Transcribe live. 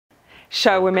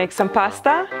Shall we make some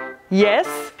pasta? Yes?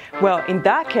 Well, in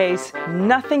that case,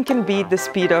 nothing can beat the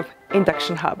speed of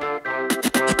induction hob.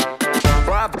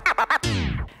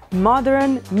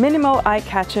 Modern, minimal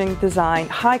eye-catching design,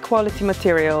 high-quality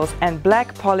materials and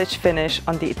black polish finish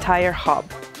on the entire hob.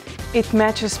 It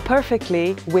matches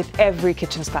perfectly with every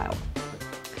kitchen style.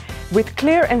 With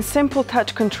clear and simple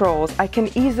touch controls, I can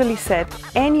easily set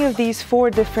any of these 4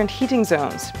 different heating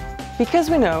zones.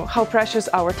 Because we know how precious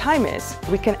our time is,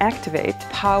 we can activate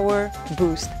Power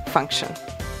Boost function.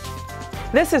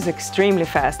 This is extremely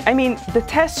fast. I mean, the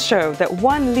tests show that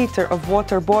 1 liter of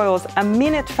water boils a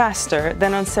minute faster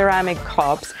than on ceramic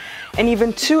hobs and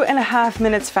even 2.5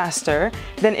 minutes faster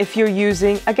than if you're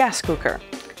using a gas cooker.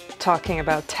 Talking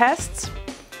about tests,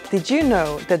 did you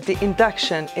know that the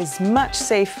induction is much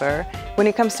safer when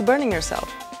it comes to burning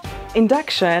yourself?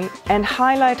 Induction and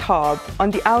highlight hob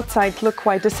on the outside look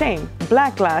quite the same,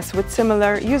 black glass with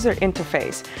similar user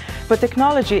interface, but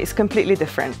technology is completely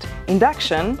different.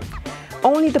 Induction,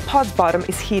 only the pot's bottom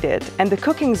is heated and the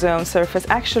cooking zone surface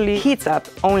actually heats up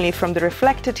only from the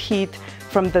reflected heat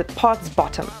from the pot's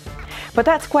bottom. But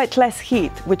that's quite less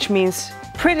heat, which means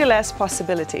pretty less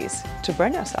possibilities to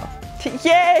burn yourself.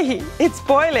 Yay! It's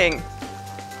boiling!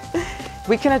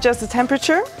 We can adjust the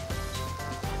temperature.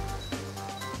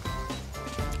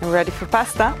 I'm ready for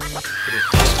pasta.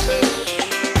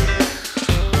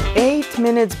 8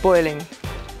 minutes boiling.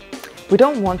 We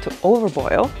don't want to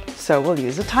overboil, so we'll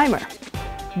use a timer.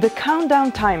 The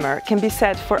countdown timer can be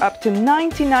set for up to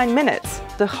 99 minutes.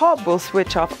 The hob will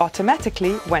switch off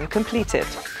automatically when completed.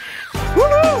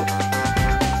 Woohoo!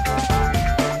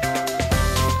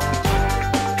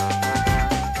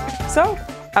 So,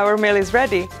 our meal is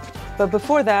ready. But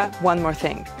before that, one more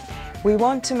thing. We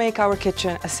want to make our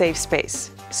kitchen a safe space.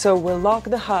 So we'll lock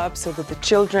the hob so that the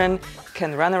children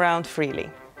can run around freely.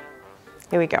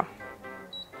 Here we go.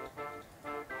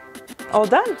 All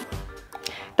done.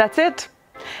 That's it.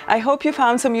 I hope you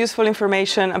found some useful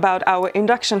information about our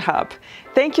induction hob.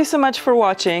 Thank you so much for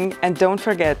watching, and don't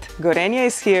forget, Gorenje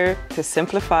is here to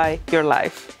simplify your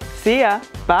life. See ya.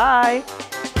 Bye.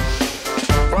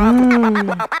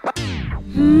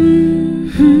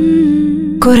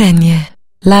 Gorenje.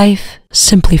 Life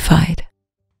simplified.